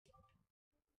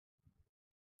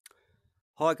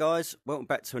Hi guys, welcome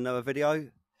back to another video.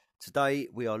 Today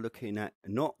we are looking at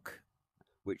Nock,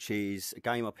 which is a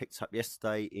game I picked up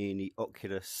yesterday in the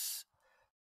Oculus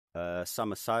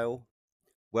summer sale.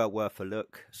 Well worth a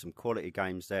look, some quality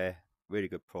games there, really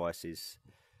good prices.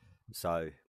 So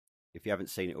if you haven't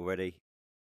seen it already,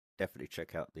 definitely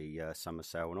check out the summer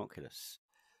sale on Oculus.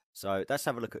 So let's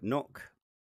have a look at Nock.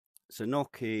 So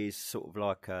Nock is sort of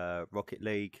like a Rocket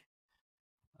League,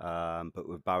 but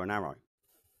with bow and arrow.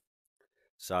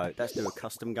 So let's do a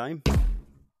custom game.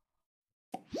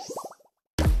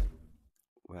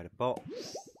 We'll add a bot,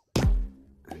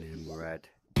 and then we'll add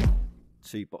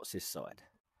 2 bots this side.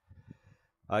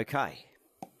 Okay,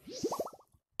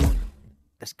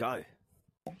 let's go.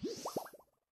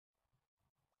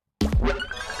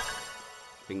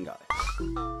 Bingo.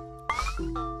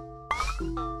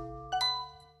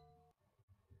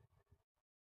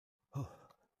 Oh.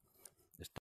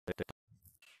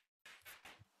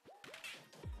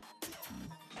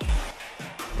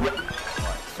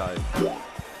 So,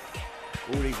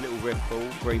 all these little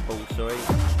green balls, sorry,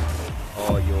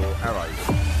 are your arrows.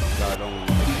 Go along and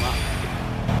pick them up.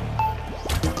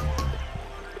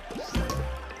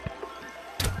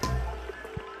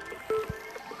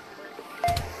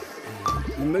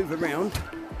 And you move around.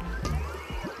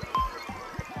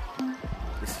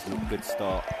 This is not a good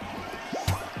start.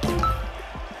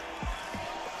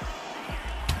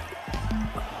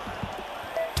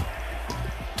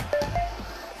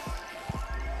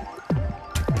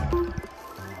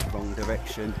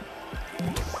 Direction.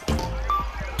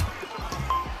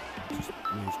 Just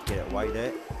managed to get it away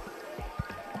there.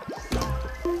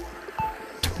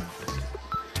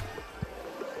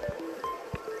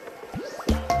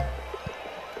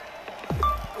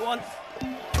 Go on.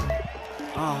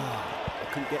 Ah, I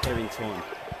couldn't get there in time.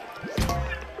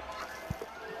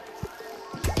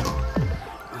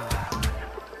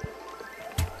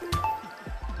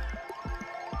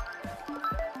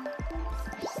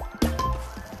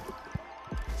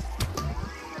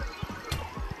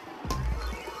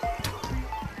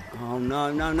 Oh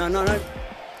no, no, no, no, no.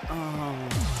 Oh.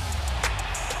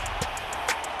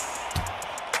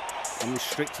 I'm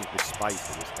restricted with space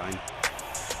in this game.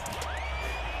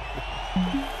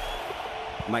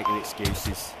 Making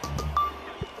excuses.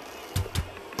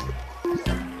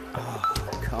 Oh,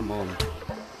 come on.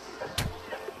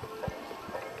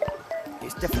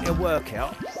 It's definitely a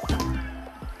workout.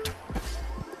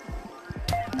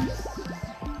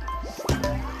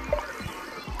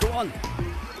 Go on.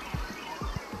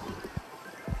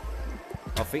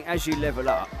 I think as you level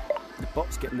up, the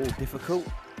bots get more difficult.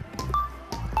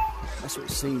 That's what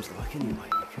it seems like anyway,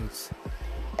 because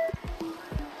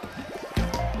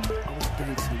I was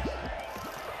getting to...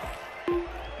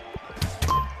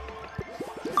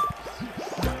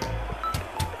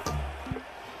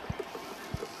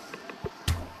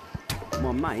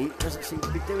 My mate doesn't seem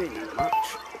to be doing that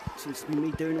much. It seems to be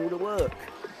me doing all the work.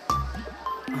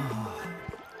 Oh.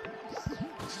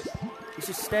 He's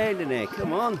just standing there,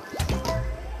 come on.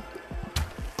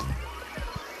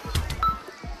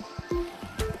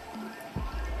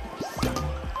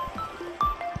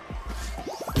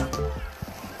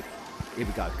 Here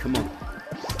we go, come on.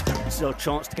 This is our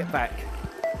chance to get back.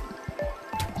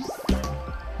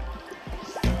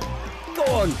 Go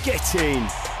on, get in!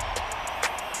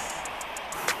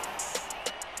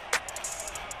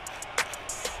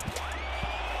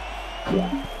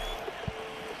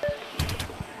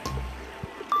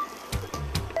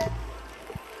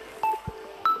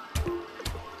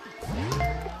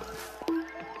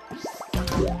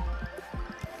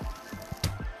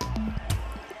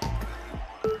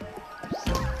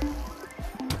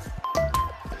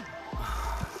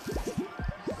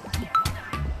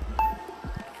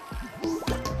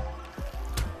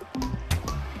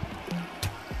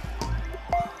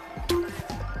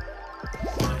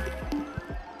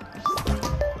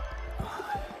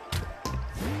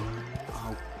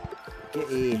 Get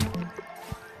in.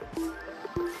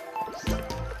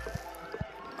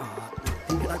 Oh,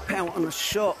 didn't get that power on the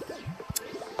shot.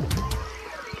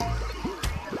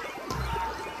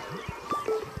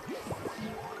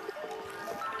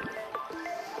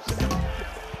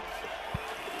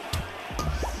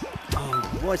 Oh,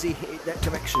 why is he hit it that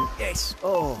direction? Yes.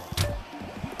 Oh.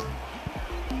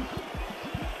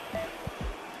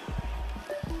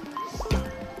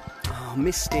 Oh,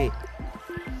 missed it.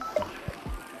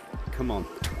 Come on.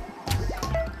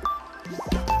 There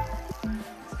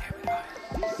we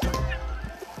go.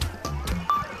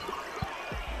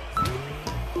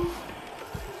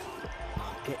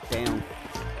 Oh, get down.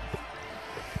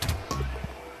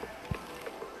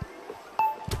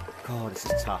 God, this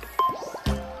is tough.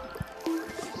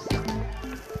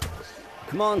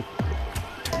 Come on.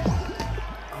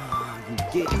 Oh, you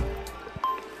get it.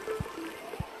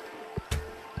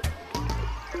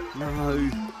 No.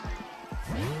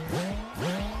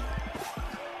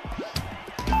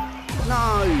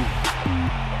 No.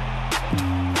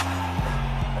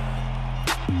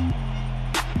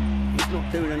 He's not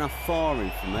doing enough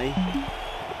firing for me.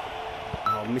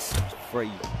 Oh, I missed 3.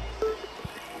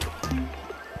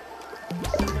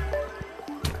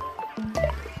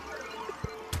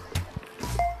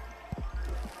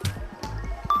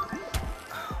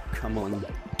 Oh, come on.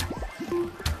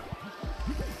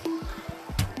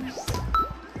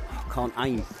 I can't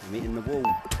aim. I'm hitting the wall.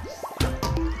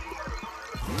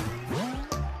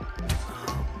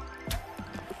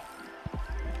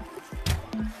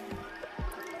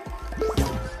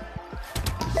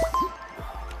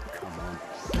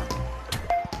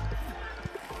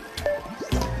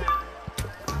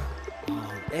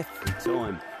 Every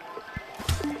time.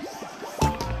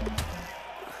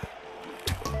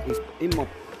 He's in my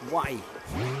way.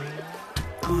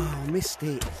 Oh, I missed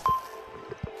it.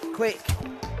 Quick.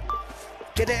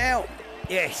 Get it out.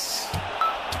 Yes.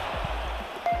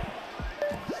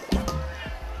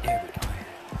 There we go.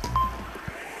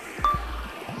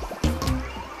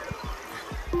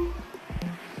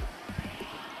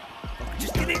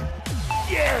 Just get it.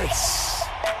 Yes.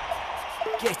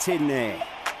 Get in there.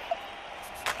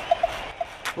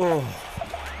 Oh,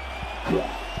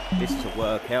 this is a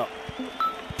workout.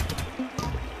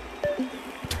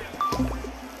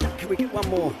 Can we get one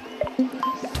more?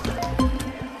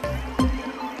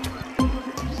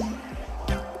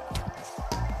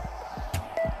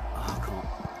 Oh, I can't.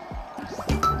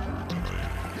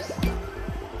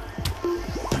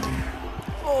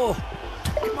 Oh,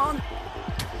 come on.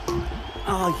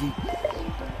 Oh, you.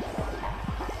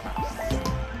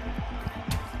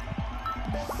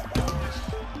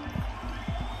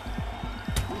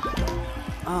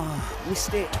 Oh,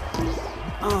 missed it.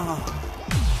 Oh,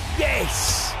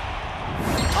 yes!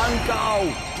 Own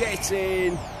goal! Get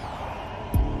in!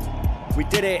 We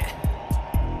did it!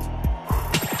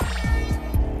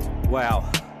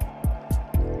 Wow.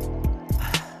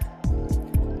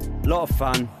 A lot of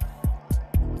fun.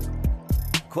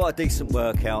 Quite a decent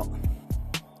workout.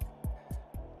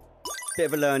 Bit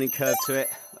of a learning curve to it.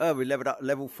 Oh, we leveled up to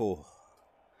level 4.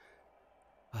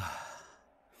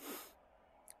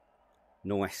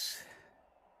 Nice.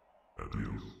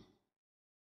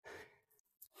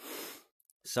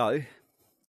 So,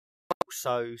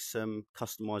 also some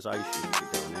customization we can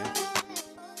do on there.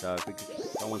 So if we could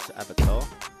go on to avatar,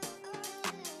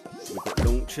 we've got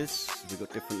launchers. We've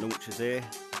got different launchers here.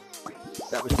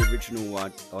 That was the original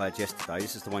I had yesterday.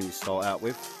 This is the one you start out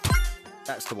with.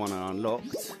 That's the one I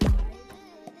unlocked,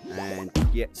 and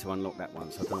yet to unlock that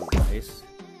one. So I don't know what that is.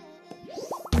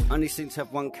 Only seem to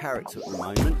have one character at the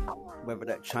moment. Whether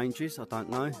that changes, I don't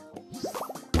know.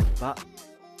 But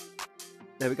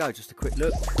there we go, just a quick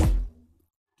look.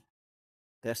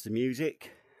 That's the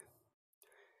music.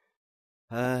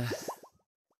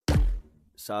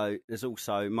 So there's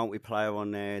also multiplayer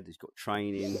on there. There's got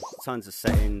training, tons of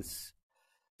settings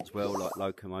as well, like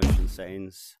locomotion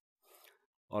settings.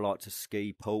 I like to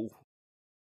ski pull.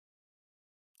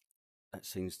 That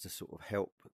seems to sort of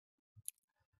help.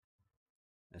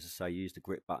 As I say, use the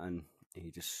grip button. You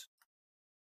just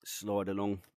slide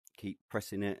along, keep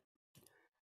pressing it,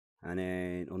 and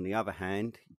then on the other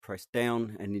hand you press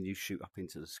down and then you shoot up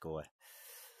into the sky.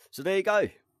 So there you go.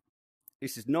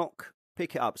 This is Nock.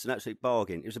 Pick it up. It's an absolute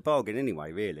bargain. It was a bargain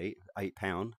anyway, really,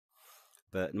 £8,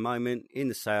 but at the moment in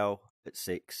the sale at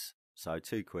 £6, so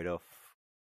 £2 off.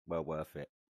 Well worth it.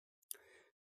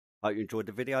 Hope you enjoyed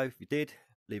the video. If you did,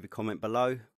 leave a comment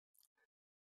below,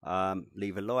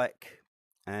 leave a like,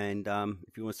 and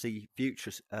if you want to see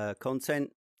future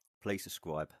content, please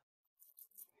subscribe.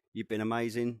 You've been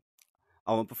amazing.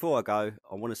 Oh, and before I go,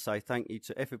 I want to say thank you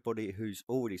to everybody who's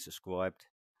already subscribed.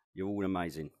 You're all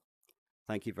amazing.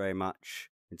 Thank you very much.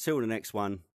 Until the next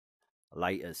one,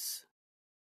 laters.